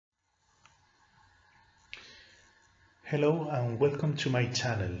Hello and welcome to my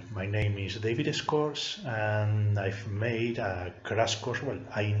channel. My name is David Scores and I've made a crash course. Well,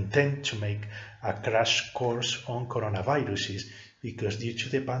 I intend to make a crash course on coronaviruses because due to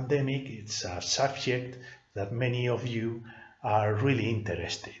the pandemic, it's a subject that many of you are really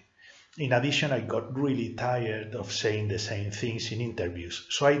interested. In addition, I got really tired of saying the same things in interviews,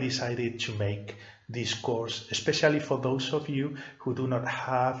 so I decided to make this course especially for those of you who do not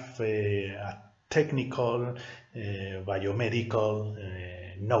have a technical, biomedical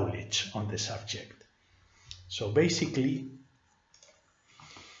knowledge on the subject. So basically,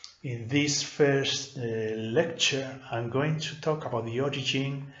 in this first lecture, I'm going to talk about the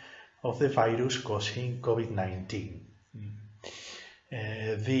origin of the virus causing COVID-19.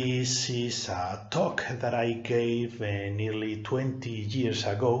 This is a talk that I gave nearly 20 years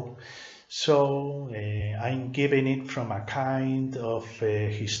ago, so I'm giving it from a kind of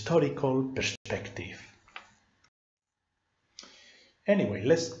historical perspective. Anyway,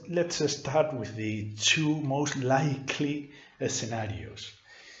 let's start with the two most likely scenarios.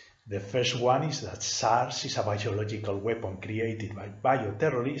 The first one is that SARS is a biological weapon created by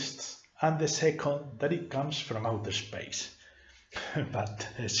bioterrorists, and the second that it comes from outer space. But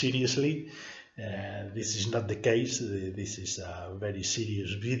seriously, this is not the case. This is a very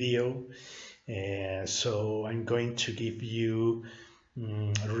serious video, so I'm going to give you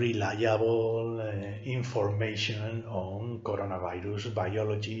reliable information on coronavirus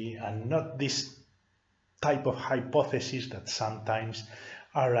biology and not this type of hypothesis that sometimes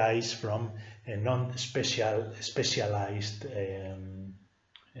arise from a non-specialized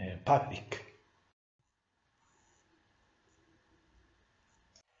public.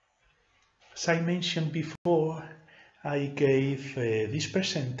 As I mentioned before, I gave this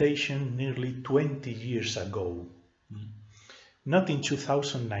presentation nearly 20 years ago. Not in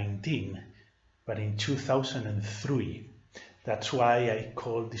 2019, but in 2003. That's why I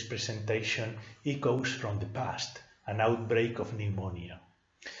call this presentation Echoes from the Past, an outbreak of pneumonia.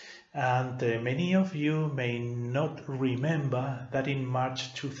 And many of you may not remember that in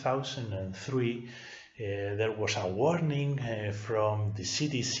March 2003, there was a warning from the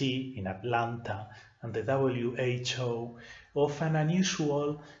CDC in Atlanta and the WHO of an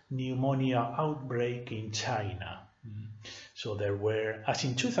unusual pneumonia outbreak in China. So there were, as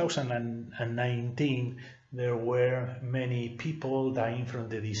in 2019, there were many people dying from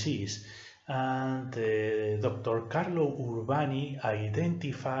the disease, and Dr. Carlo Urbani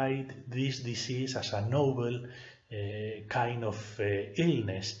identified this disease as a novel kind of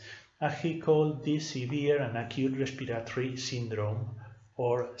illness, and he called this severe and acute respiratory syndrome,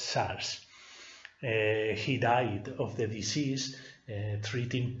 or SARS. He died of the disease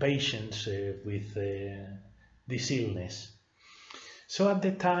treating patients with this illness. So at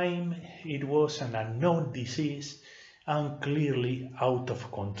the time it was an unknown disease and clearly out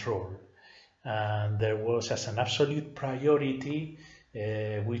of control. And there was, as an absolute priority,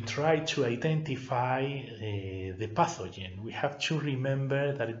 we tried to identify the pathogen. We have to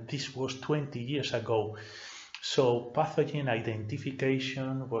remember that this was 20 years ago. So pathogen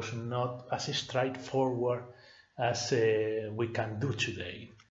identification was not as straightforward as we can do today.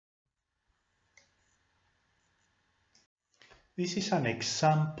 This is an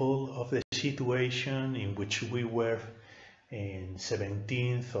example of the situation in which we were in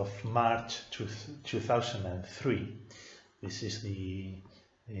 17th of March 2003. This is the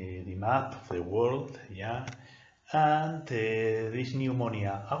map of the world, yeah, and this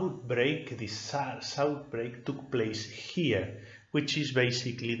pneumonia outbreak, this SARS outbreak, took place here, which is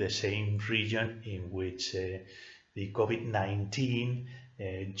basically the same region in which the COVID-19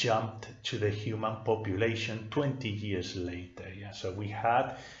 jumped to the human population 20 years later. Yeah? So we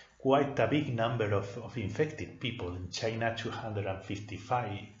had quite a big number of infected people in China,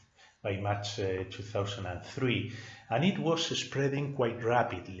 255 by March 2003, and it was spreading quite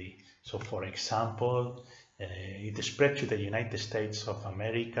rapidly. So for example, it spread to the United States of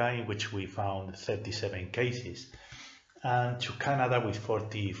America, in which we found 37 cases, and to Canada with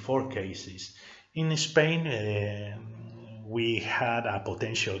 44 cases. In Spain, we had a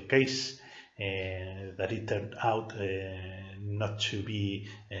potential case that it turned out not to be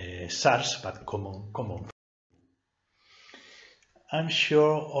SARS, but common. I'm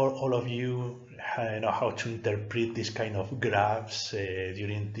sure all of you know how to interpret this kind of graphs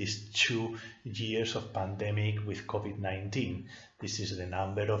during these 2 years of pandemic with COVID-19. This is the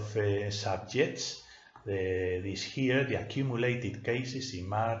number of subjects. This here, the accumulated cases in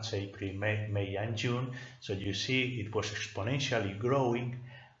March, April, May and June. So you see it was exponentially growing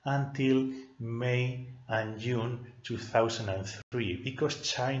until May and June 2003 because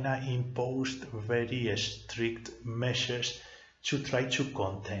China imposed very strict measures to try to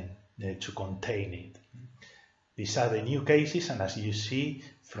contain it. These are the new cases, and as you see,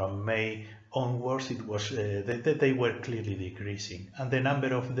 from May onwards, it was they were clearly decreasing, and the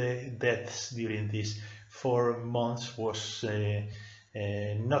number of the deaths during these 4 months was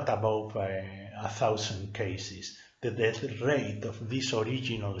not above 1,000 cases. The death rate of this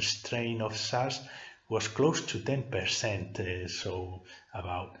original strain of SARS was close to 10%, so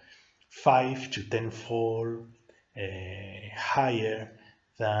about 5 to 10-fold higher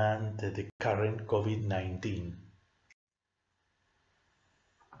than the current COVID-19.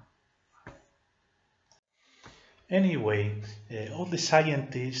 Anyway, all the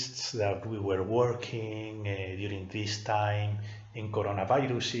scientists that we were working during this time in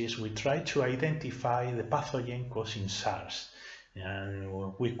coronaviruses, we tried to identify the pathogen causing SARS.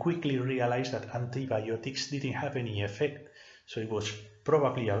 And we quickly realized that antibiotics didn't have any effect, so it was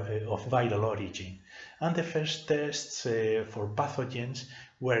probably of viral origin. And the first tests for pathogens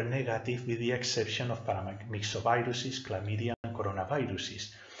were negative, with the exception of paramyxoviruses, chlamydia, and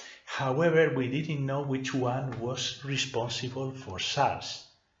coronaviruses. However, we didn't know which one was responsible for SARS.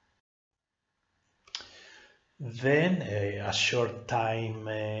 Then, a short time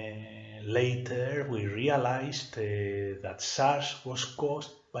later, we realized that SARS was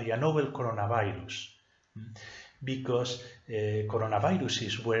caused by a novel coronavirus, because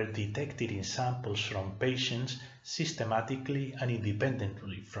coronaviruses were detected in samples from patients systematically and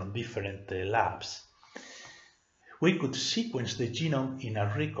independently from different labs. We could sequence the genome in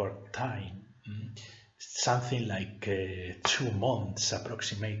a record time, something like 2 months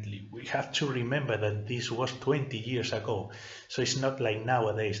approximately. We have to remember that this was 20 years ago, so it's not like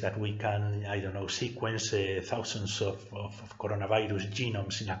nowadays that we can, I don't know, sequence thousands of coronavirus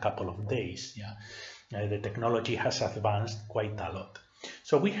genomes in a couple of days. Yeah, the technology has advanced quite a lot.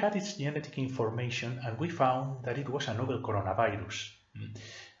 So we had its genetic information, and we found that it was a novel coronavirus.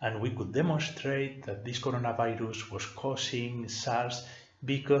 And we could demonstrate that this coronavirus was causing SARS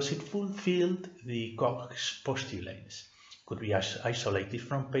because it fulfilled the Koch's postulates. Could be isolated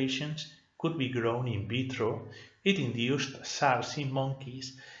from patients, could be grown in vitro, it induced SARS in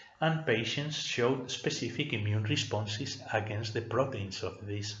monkeys, and patients showed specific immune responses against the proteins of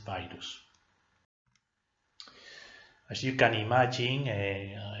this virus. As you can imagine,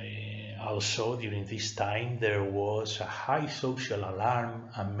 also during this time there was a high social alarm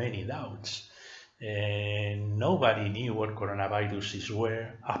and many doubts. Nobody knew what coronaviruses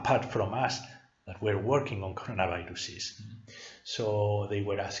were apart from us that were working on coronaviruses. So they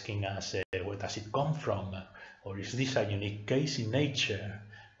were asking us, where does it come from? Or is this a unique case in nature?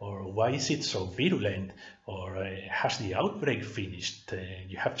 Or why is it so virulent? Or has the outbreak finished?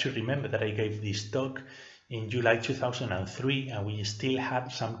 You have to remember that I gave this talk in July 2003, and we still had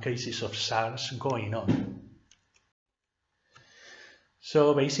some cases of SARS going on.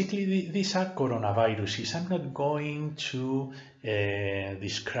 So basically these are coronaviruses. I'm not going to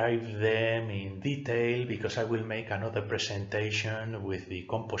describe them in detail because I will make another presentation with the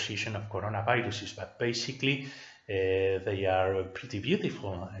composition of coronaviruses, but basically they are pretty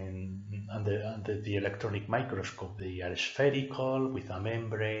beautiful under the electronic microscope. They are spherical with a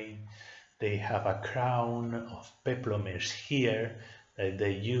membrane. They have a crown of peplomers here that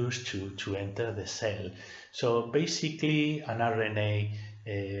they use to enter the cell. So basically an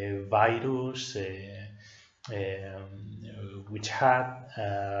RNA virus which had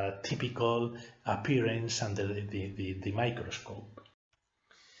a typical appearance under the microscope.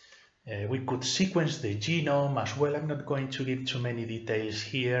 We could sequence the genome as well. I'm not going to give too many details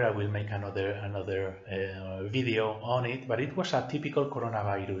here. I will make another video on it, but it was a typical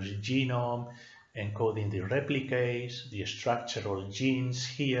coronavirus genome encoding the replicates, the structural genes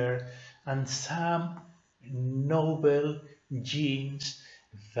here, and some novel genes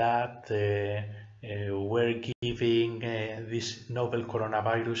that were giving these novel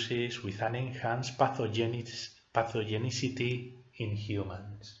coronaviruses with an enhanced pathogenicity in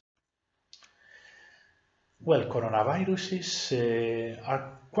humans. Well, coronaviruses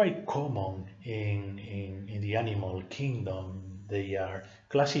are quite common in the animal kingdom. They are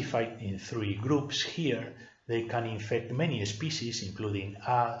classified in 3 groups here. They can infect many species, including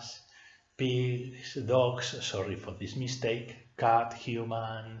us, pigs, dogs, sorry for this mistake, cat,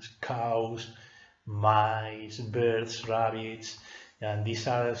 humans, cows, mice, birds, rabbits, and these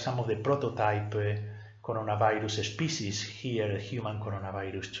are some of the prototype coronavirus species here, human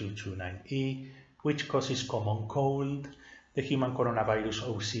coronavirus 229E, which causes common cold, the human coronavirus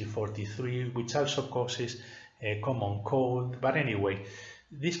OC43, which also causes a common cold. But anyway,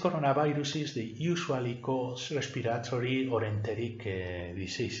 These coronaviruses, they usually cause respiratory or enteric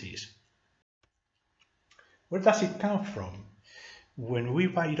diseases. Where does it come from? When we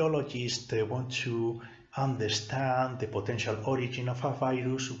virologists want to understand the potential origin of a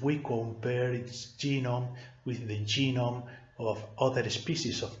virus, we compare its genome with the genome of other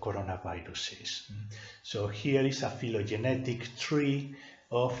species of coronaviruses. So here is a phylogenetic tree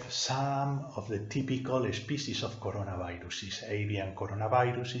of some of the typical species of coronaviruses: avian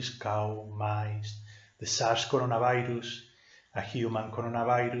coronaviruses, cow, mice, the SARS coronavirus, a human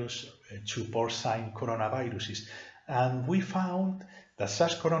coronavirus, two porcine coronaviruses. And we found that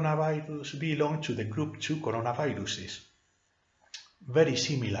SARS coronavirus belonged to the group 2 coronaviruses, very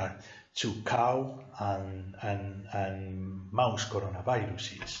similar to cow and mouse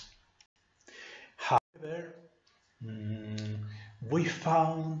coronaviruses. However, we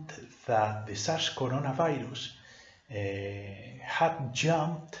found that the SARS coronavirus had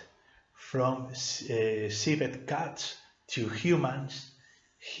jumped from civet cats to humans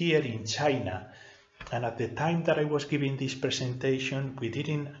here in China. And at the time that I was giving this presentation,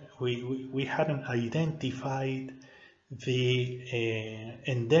 we hadn't identified the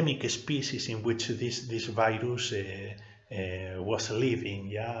endemic species in which this virus was living.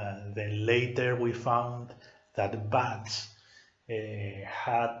 Yeah. Then later we found that bats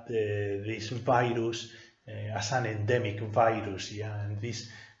had this virus as an endemic virus. Yeah. And these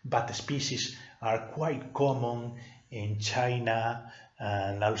bat species are quite common in China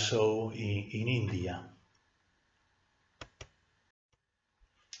and also in India.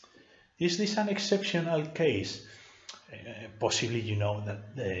 Is this an exceptional case? Possibly you know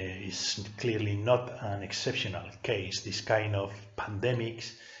that it's clearly not an exceptional case. This kind of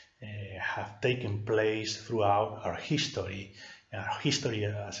pandemics have taken place throughout our history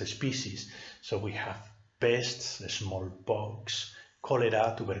as a species. So we have pests, smallpox,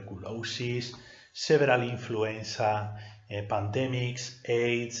 cholera, tuberculosis, several influenza pandemics,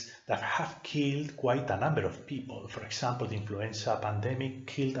 AIDS, that have killed quite a number of people. For example, the influenza pandemic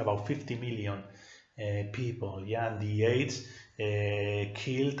killed about 50 million people, yeah, and the AIDS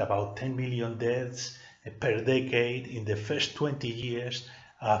killed about 10 million deaths per decade in the first 20 years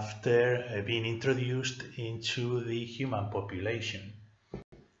after being introduced into the human population.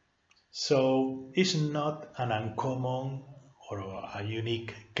 So it's not an uncommon or a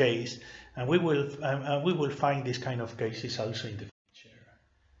unique case, and we will find these kind of cases also in the future.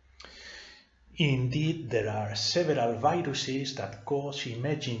 Indeed, there are several viruses that cause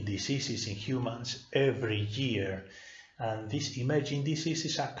emerging diseases in humans every year, and these emerging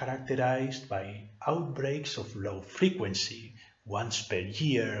diseases are characterized by outbreaks of low frequency, once per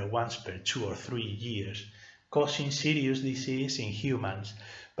year, once per 2 or 3 years, causing serious disease in humans,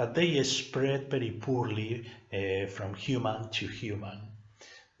 but they spread very poorly from human to human.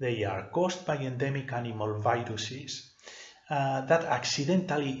 They are caused by endemic animal viruses that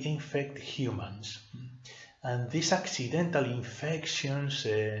accidentally infect humans. And these accidental infections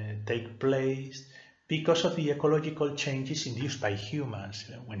take place because of the ecological changes induced by humans.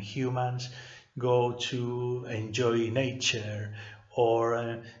 When humans go to enjoy nature,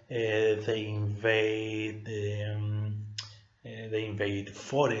 or they invade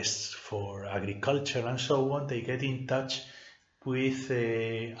forests for agriculture and so on, they get in touch with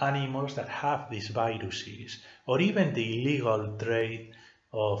animals that have these viruses, or even the illegal trade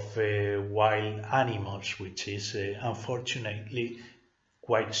of wild animals, which is unfortunately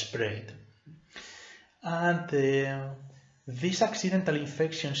quite spread. And these accidental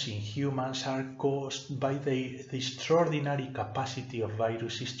infections in humans are caused by the extraordinary capacity of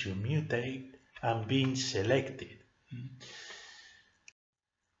viruses to mutate and being selected.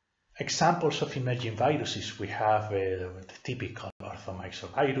 Examples of emerging viruses: we have the typical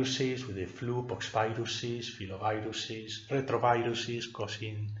orthomyxoviruses, with the flu, poxviruses, filoviruses, retroviruses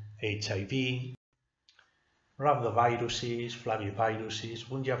causing HIV, rhabdoviruses, flaviviruses,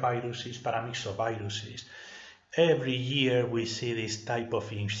 bunjaviruses, paramyxoviruses. Every year we see this type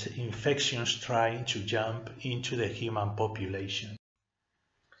of infections trying to jump into the human population.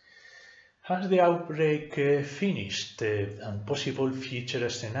 Has the outbreak finished, and possible future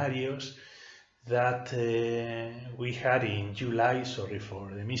scenarios that we had in July, sorry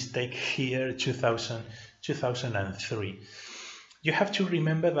for the mistake here, 2003. You have to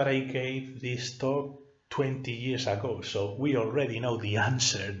remember that I gave this talk 20 years ago, so we already know the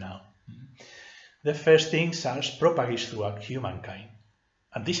answer now. The first thing, SARS propagates throughout humankind.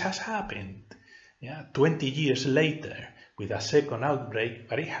 And this has happened, 20 years later with a second outbreak,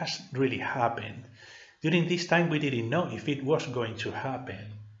 but it has really happened. During this time, we didn't know if it was going to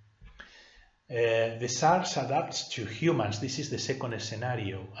happen. The SARS adapts to humans. This is the second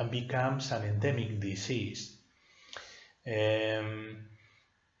scenario, and becomes an endemic disease.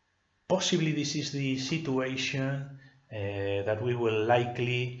 Possibly this is the situation that we will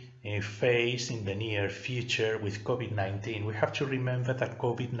likely face in the near future with COVID-19. We have to remember that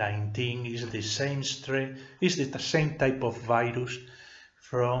COVID-19 is the same type of virus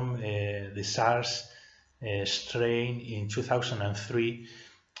from the SARS strain in 2003,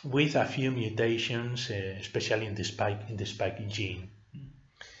 with a few mutations, especially in the spike gene.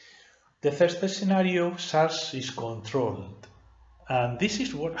 The first scenario, SARS is controlled, and this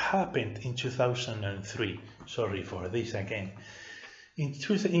is what happened in 2003. Sorry for this again. In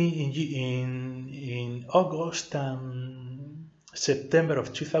August and September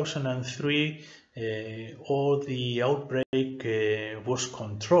of 2003, all the outbreak was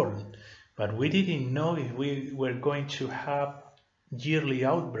controlled, but we didn't know if we were going to have yearly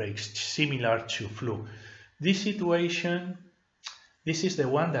outbreaks similar to flu. This situation, this is the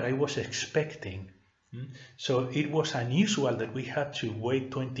one that I was expecting. So it was unusual that we had to wait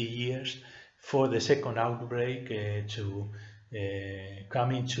 20 years for the second outbreak to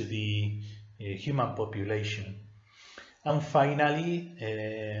come into the human population. And finally,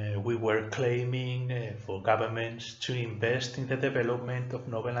 we were claiming for governments to invest in the development of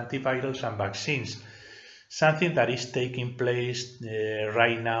novel antivirals and vaccines, something that is taking place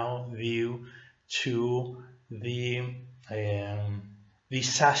right now due to the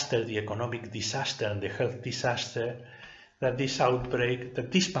disaster, the economic disaster and the health disaster that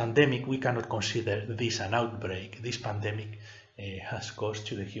this pandemic, we cannot consider this an outbreak. This pandemic has caused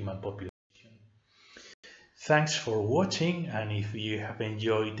to the human population. Thanks for watching, and if you have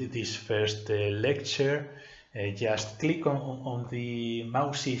enjoyed this first lecture, just click on the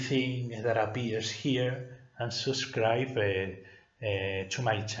mousey thing that appears here and subscribe to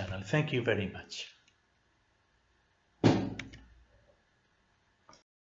my channel. Thank you very much.